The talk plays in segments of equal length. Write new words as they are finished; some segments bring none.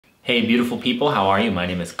Hey beautiful people, how are you? My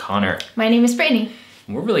name is Connor. My name is Brittany.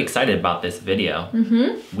 We're really excited about this video.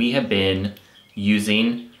 We have been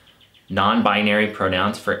using non-binary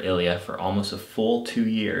pronouns for Ilya for almost a full 2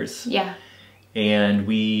 years. Yeah. And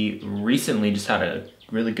we recently just had a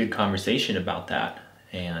really good conversation about that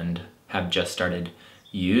and have just started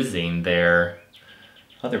using their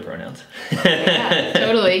other pronouns. Yeah,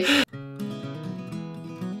 totally.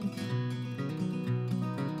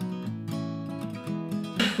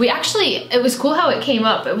 It was cool how it came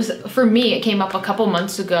up. For me, it came up a couple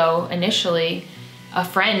months ago initially. A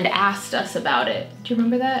friend asked us about it. Do you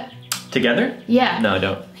remember that? Together? Yeah. No, I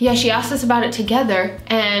don't. Yeah, she asked us about it together,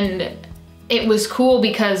 and it was cool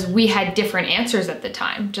because we had different answers at the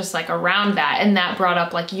time, just like around that. And that brought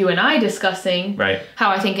up like you and I discussing how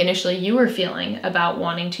I think initially you were feeling about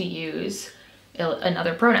wanting to use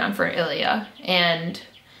another pronoun for Ilya. And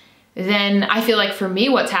then I feel like for me,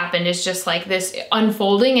 what's happened is just like this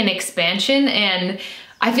unfolding and expansion. And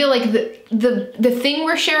I feel like the thing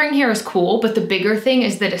we're sharing here is cool, but the bigger thing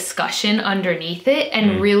is the discussion underneath it,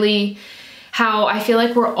 and really how I feel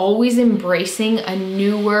like we're always embracing a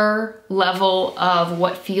newer level of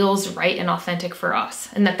what feels right and authentic for us,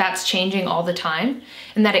 and that's changing all the time,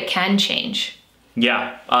 and that it can change.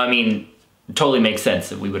 Yeah, I mean, it totally makes sense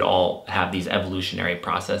that we would all have these evolutionary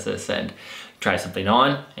processes and try something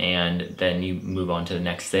on and then you move on to the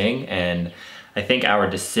next thing. And I think our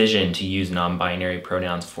decision to use non-binary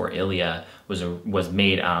pronouns for Ilya was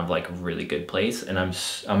made out of like a really good place, and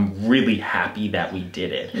I'm really happy that we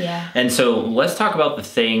did it. Yeah. And so let's talk about the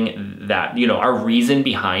thing that, you know, our reason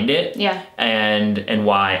behind it. Yeah. And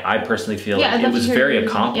why I personally feel like it was very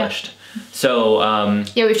accomplished. Yeah. So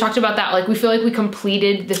yeah, we've talked about that. Like, we feel like we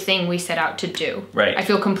completed the thing we set out to do. Right. I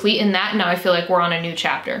feel complete in that. Now I feel like we're on a new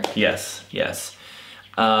chapter. Yes, yes.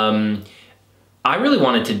 I really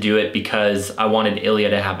wanted to do it because I wanted Ilya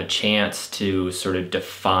to have a chance to sort of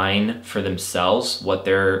define for themselves what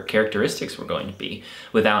their characteristics were going to be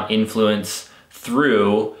without influence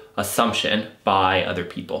through assumption by other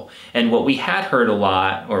people. And what we had heard a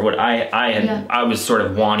lot, or what I was sort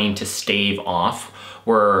of wanting to stave off,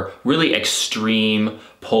 were really extreme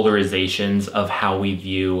polarizations of how we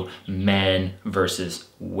view men versus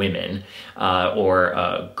women,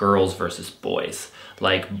 or girls versus boys.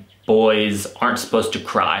 Like, boys aren't supposed to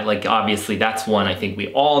cry. Like, obviously that's one I think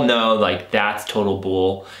we all know, like, that's total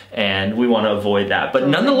bull and we want to avoid that. But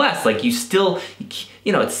nonetheless, like, you still,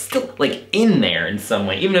 you know, it's still like in there in some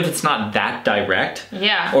way, even if it's not that direct.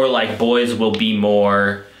 Yeah. Or like, boys will be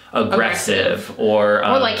more aggressive. Or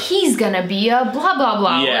like, he's gonna be a blah blah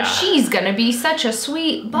blah, or she's gonna be such a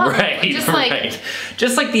sweet blah. Right.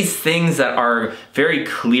 Just like these things that are very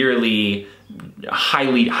clearly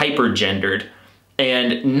highly hyper gendered.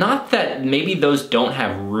 And not that maybe those don't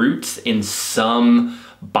have roots in some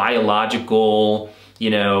biological,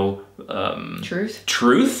 you know,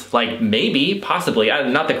 truth, like maybe, possibly,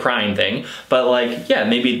 not the crying thing, but like, yeah,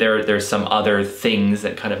 maybe there's some other things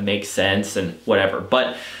that kind of make sense and whatever.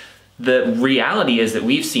 But the reality is that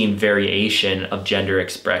we've seen variation of gender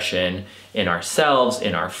expression in ourselves,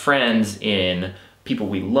 in our friends, in people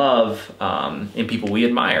we love, in people we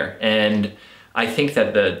admire. And I think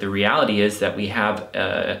that the reality is that we have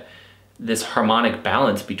this harmonic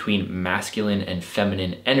balance between masculine and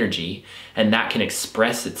feminine energy, and that can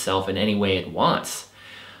express itself in any way it wants.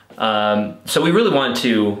 So we really want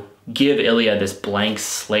to give Ilya this blank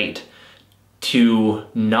slate to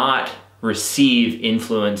not receive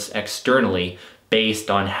influence externally based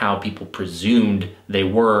on how people presumed they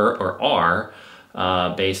were or are,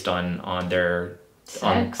 based on their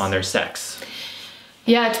sex.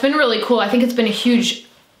 Yeah, it's been really cool. I think it's been a huge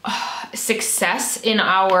success in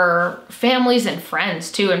our families and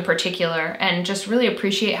friends too, in particular, and just really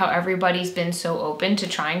appreciate how everybody's been so open to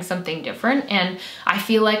trying something different. And I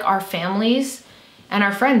feel like our families and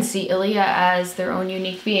our friends see Ilya as their own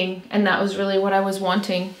unique being, and that was really what I was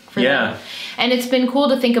wanting for them. And it's been cool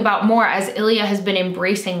to think about more as Ilya has been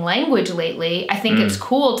embracing language lately. I think it's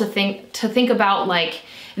cool to think about like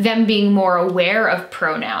them being more aware of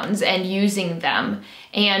pronouns and using them,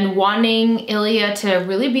 and wanting Ilya to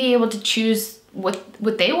really be able to choose what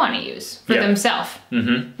they want to use for themselves.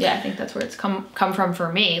 Yeah, I think that's where it's come from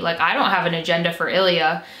for me. Like, I don't have an agenda for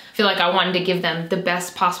Ilya. I feel like I wanted to give them the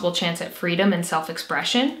best possible chance at freedom and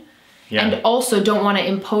self-expression, and also don't want to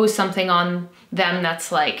impose something on them that's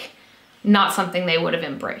like not something they would have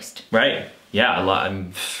embraced. Right. Yeah, a lot.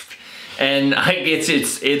 And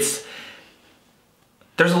it's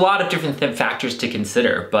there's a lot of different factors to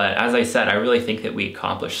consider, but as I said, I really think that we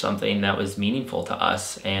accomplished something that was meaningful to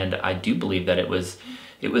us, and I do believe that it was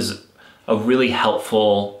a really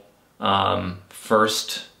helpful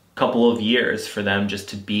first couple of years for them just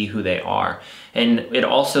to be who they are. And it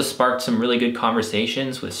also sparked some really good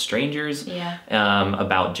conversations with strangers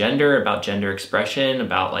about gender expression,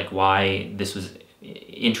 about like why this was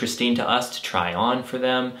interesting to us to try on for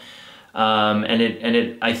them. And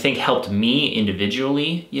it I think helped me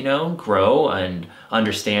individually, you know, grow and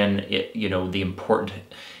understand it, you know, the important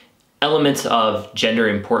elements of gender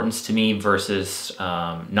importance to me versus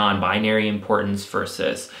non-binary importance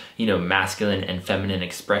versus, you know, masculine and feminine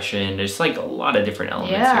expression. There's like a lot of different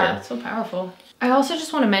elements here. Yeah, it's so powerful. I also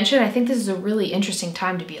just want to mention, I think this is a really interesting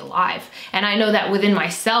time to be alive. And I know that within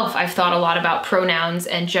myself, I've thought a lot about pronouns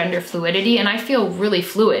and gender fluidity, and I feel really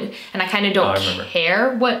fluid. And I kind of don't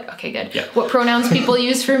care what pronouns people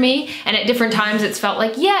use for me. And at different times it's felt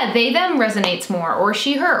like, yeah, they, them resonates more, or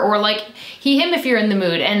she, her, or like he, him if you're in the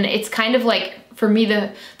mood. And it's kind of like, for me,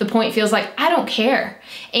 the point feels like, I don't care.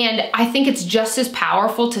 And I think it's just as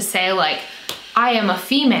powerful to say like, I am a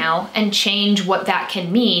female and change what that can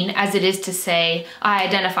mean as it is to say I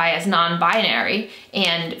identify as non-binary,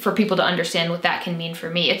 and for people to understand what that can mean for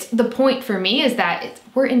me. It's the point for me is that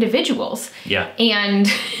we're individuals. Yeah. And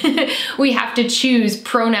we have to choose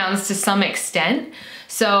pronouns to some extent.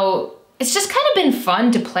 So it's just kind of been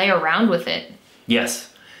fun to play around with it. Yes.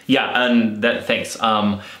 Yeah, and thanks.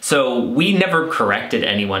 So we never corrected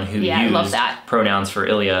anyone who used pronouns for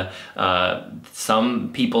Ilya.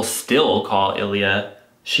 Some people still call Ilya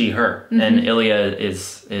she, her, and Ilya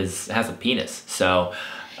has a penis. So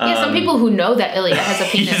some people who know that Ilya has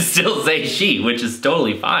a penis. You still say she, which is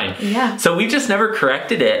totally fine. Yeah. So we've just never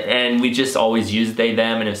corrected it, and we just always used they,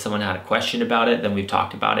 them, and if someone had a question about it, then we've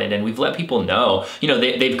talked about it, and we've let people know, you know,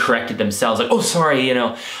 they've corrected themselves, like, oh, sorry, you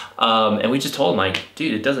know, and we just told them, like,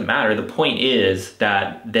 dude, it doesn't matter. The point is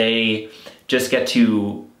that they just get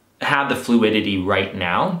to have the fluidity right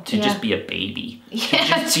now to just be a baby.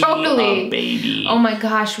 Yeah, totally. Be a baby. Oh my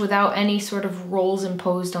gosh, without any sort of roles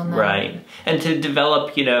imposed on them. Right. And to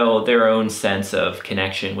develop, you know, their own sense of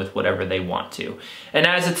connection with whatever they want to. And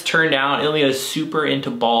as it's turned out, Ilya is super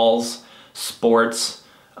into balls, sports,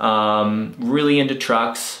 really into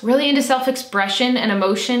trucks. Really into self-expression and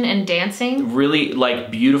emotion and dancing. Really,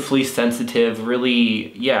 like, beautifully sensitive,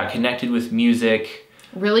 really, connected with music.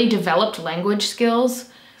 Really developed language skills.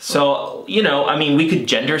 So, you know, I mean, we could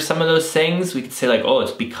gender some of those things. We could say like, oh,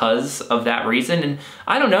 it's because of that reason. And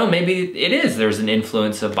I don't know, maybe it is. There's an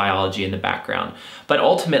influence of biology in the background. But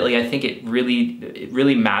ultimately, I think it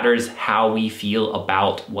really matters how we feel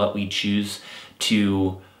about what we choose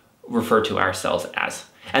to refer to ourselves as.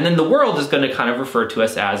 And then the world is going to kind of refer to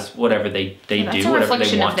us as whatever they do, whatever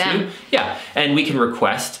they want to. Yeah, and we can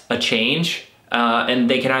request a change, and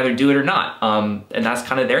they can either do it or not. And that's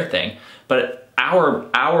kind of their thing. But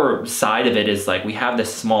our side of it is like we have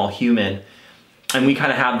this small human, and we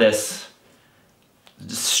kind of have this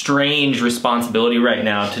strange responsibility right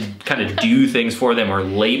now to kind of do things for them or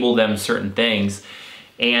label them certain things.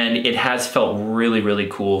 And it has felt really, really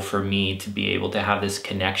cool for me to be able to have this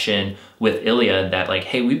connection with Ilya that like,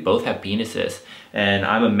 hey, we both have penises, and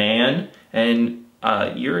I'm a man, and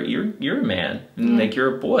you're a man, and like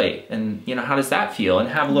you're a boy, and you know, how does that feel? And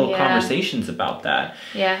have little conversations about that.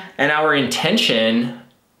 Yeah. And our intention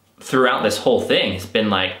throughout this whole thing has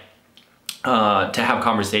been like to have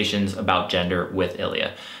conversations about gender with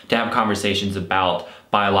Ilya, to have conversations about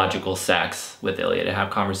biological sex with Ilya, to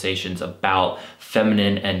have conversations about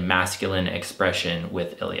feminine and masculine expression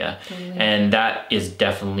with Ilya. And that is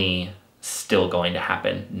definitely still going to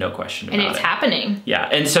happen, no question about it. And it's happening. Yeah,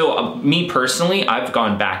 and so me personally, I've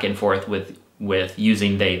gone back and forth with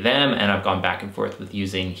using they, them, and I've gone back and forth with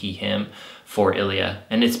using he, him for Ilya.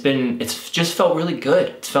 And it's just felt really good.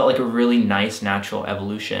 It's felt like a really nice, natural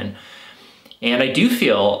evolution. And I do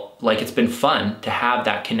feel like it's been fun to have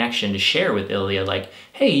that connection to share with Ilya, like,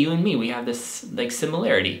 hey, you and me, we have this like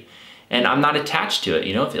similarity. And I'm not attached to it,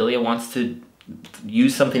 you know, if Ilya wants to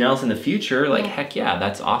use something else in the future, like, heck yeah,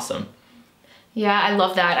 that's awesome. Yeah, I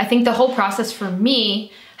love that. I think the whole process for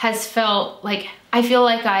me has felt like, I feel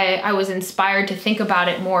like I was inspired to think about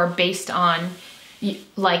it more based on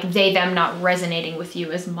like they, them not resonating with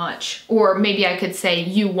you as much. Or maybe I could say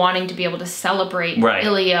you wanting to be able to celebrate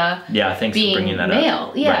Ilya thanks being for bringing that male.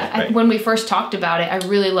 Up. Yeah, right. When we first talked about it, I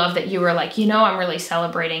really love that you were like, you know, I'm really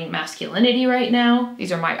celebrating masculinity right now.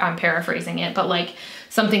 These are I'm paraphrasing it, but like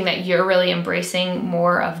something that you're really embracing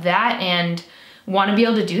more of that, and want to be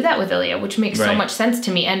able to do that with Ilya, which makes so much sense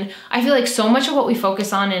to me. And I feel like so much of what we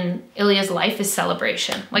focus on in Ilya's life is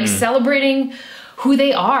celebration, like celebrating who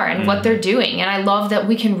they are and what they're doing. And I love that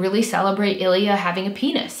we can really celebrate Ilya having a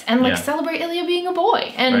penis, and like celebrate Ilya being a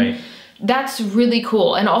boy, and that's really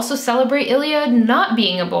cool. And also celebrate Ilya not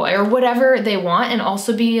being a boy or whatever they want, and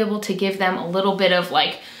also be able to give them a little bit of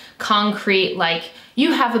like concrete, like,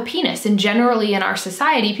 you have a penis. And generally in our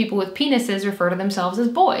society, people with penises refer to themselves as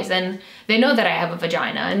boys, and they know that I have a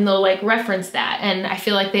vagina, and they'll like reference that. And I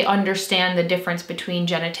feel like they understand the difference between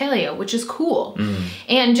genitalia, which is cool.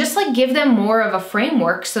 And just like give them more of a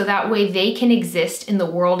framework so that way they can exist in the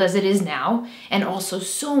world as it is now, and also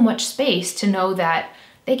so much space to know that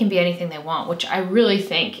they can be anything they want, which I really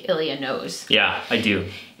think Ilya knows. Yeah, I do.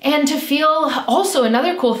 And to feel, also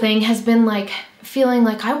another cool thing has been like feeling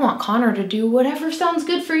like I want Conor to do whatever sounds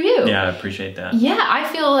good for you. Yeah, I appreciate that. Yeah, I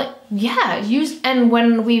feel like, yeah, and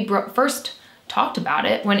when we first talked about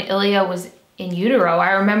it, when Ilya was in utero,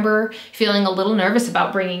 I remember feeling a little nervous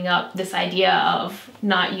about bringing up this idea of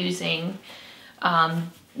not using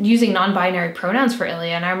non-binary pronouns for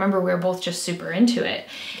Ilya, and I remember we were both just super into it.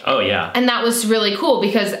 Oh yeah. And that was really cool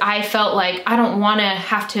because I felt like I don't want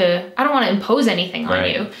to impose anything on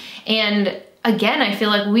you. And again, I feel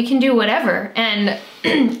like we can do whatever. And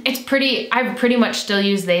I pretty much still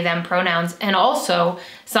use they, them pronouns. And also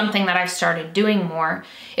something that I've started doing more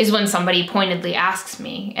is when somebody pointedly asks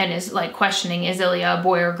me and is like questioning, is Ilya a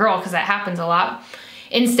boy or girl? Because that happens a lot.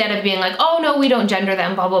 Instead of being like, oh no, we don't gender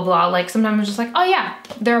them, blah, blah, blah. Like sometimes I'm just like, oh yeah,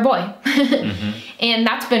 they're a boy. And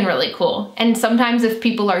that's been really cool. And sometimes if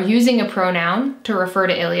people are using a pronoun to refer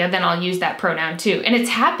to Ilya, then I'll use that pronoun too. And it's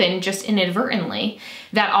happened just inadvertently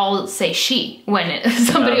that I'll say she when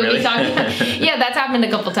somebody will be talking. Yeah, that's happened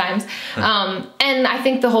a couple times. And I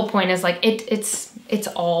think the whole point is like, it's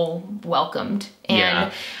all welcomed.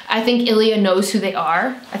 And I think Ilya knows who they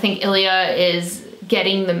are. I think Ilya is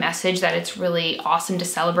getting the message that it's really awesome to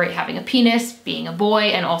celebrate having a penis, being a boy,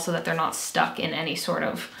 and also that they're not stuck in any sort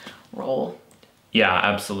of role. Yeah,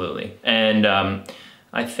 absolutely. And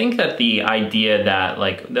I think that the idea that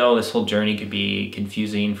like, oh, this whole journey could be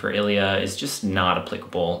confusing for Ilya is just not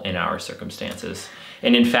applicable in our circumstances.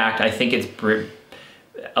 And in fact, I think it's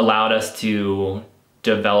allowed us to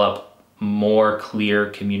develop more clear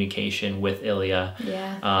communication with Ilya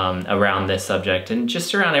around this subject and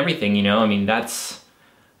just around everything, you know. I mean, that's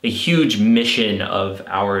a huge mission of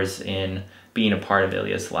ours in being a part of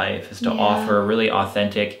Ilya's life, is to offer really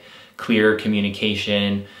authentic, clear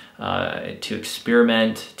communication, to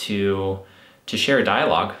experiment, to share a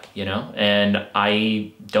dialogue, you know. And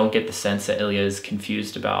I don't get the sense that Ilya is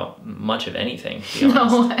confused about much of anything, to be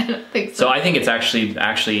honest. No, I don't think so. So I think it's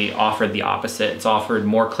actually offered the opposite. It's offered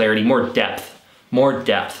more clarity, more depth.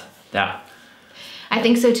 Yeah. I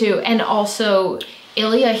think so too. And also,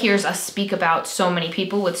 Ilya hears us speak about so many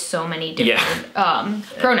people with so many different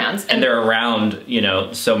pronouns. And they're around, you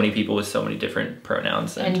know, so many people with so many different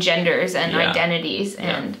pronouns. And genders and identities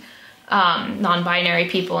and non-binary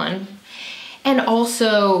people. And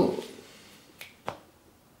also,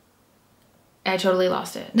 I totally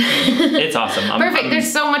lost it. It's awesome. Perfect.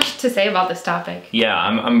 There's so much to say about this topic. Yeah,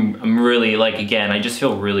 I'm really, like, again, I just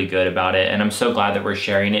feel really good about it, and I'm so glad that we're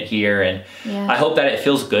sharing it here, and I hope that it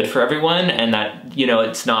feels good for everyone, and that, you know,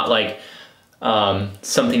 it's not like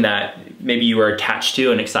something that maybe you were attached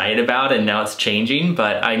to and excited about and now it's changing,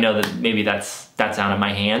 but I know that maybe that's out of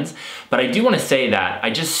my hands. But I do want to say that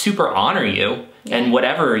I just super honor you and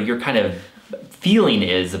whatever your kind of feeling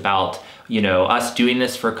is about, you know, us doing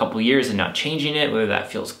this for a couple years and not changing it, whether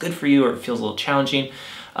that feels good for you or it feels a little challenging.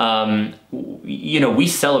 You know, we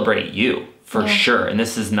celebrate you for sure. And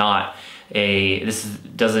this is not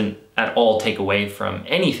doesn't at all take away from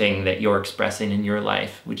anything that you're expressing in your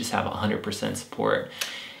life. We just have 100% support.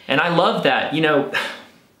 And I love that, you know,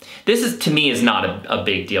 this is, to me, is not a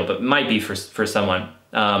big deal, but it might be for someone.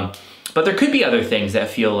 But there could be other things that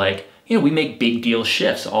feel like, you know, we make big deal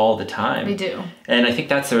shifts all the time. We do. And I think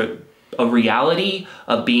that's a reality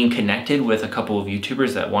of being connected with a couple of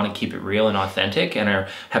YouTubers that want to keep it real and authentic and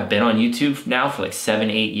have been on YouTube now for like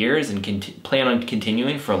 7-8 years and plan on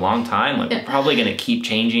continuing for a long time. Like, we're probably going to keep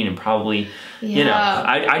changing and probably, you know,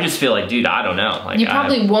 I just feel like, dude, I don't know. Like, you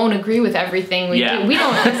probably won't agree with everything we do. We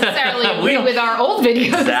don't necessarily agree with our old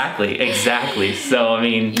videos. Exactly. So, I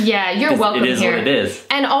mean, you're welcome here. It is what it is.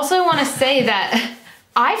 And also I want to say that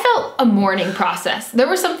I felt a mourning process. There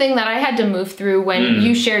was something that I had to move through when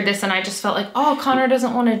you shared this, and I just felt like, oh, Conor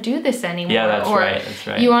doesn't want to do this anymore. Yeah, that's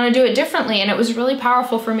right. You want to do it differently. And it was really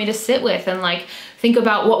powerful for me to sit with and like think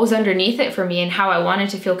about what was underneath it for me and how I wanted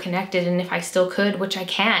to feel connected, and if I still could, which I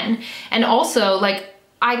can. And also, like,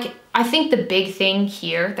 I think the big thing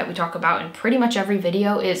here that we talk about in pretty much every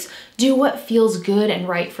video is do what feels good and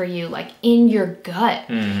right for you, like in your gut.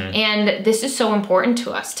 And this is so important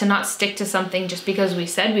to us, to not stick to something just because we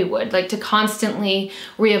said we would, like to constantly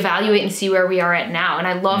reevaluate and see where we are at now. And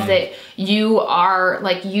I love that you are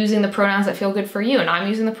like using the pronouns that feel good for you, and I'm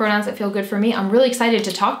using the pronouns that feel good for me. I'm really excited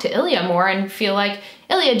to talk to Ilya more and feel like,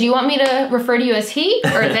 Ilya, do you want me to refer to you as he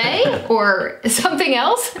or they or something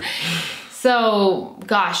else? So,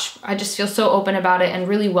 gosh, I just feel so open about it and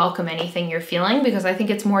really welcome anything you're feeling, because I think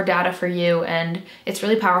it's more data for you and it's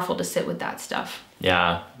really powerful to sit with that stuff.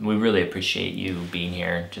 Yeah, we really appreciate you being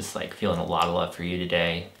here. Just like feeling a lot of love for you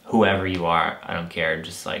today. Whoever you are, I don't care,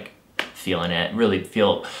 just like feeling it. Really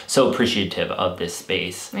feel so appreciative of this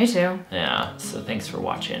space. Me too. Yeah, so thanks for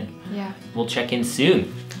watching. Yeah. We'll check in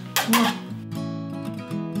soon. Yeah.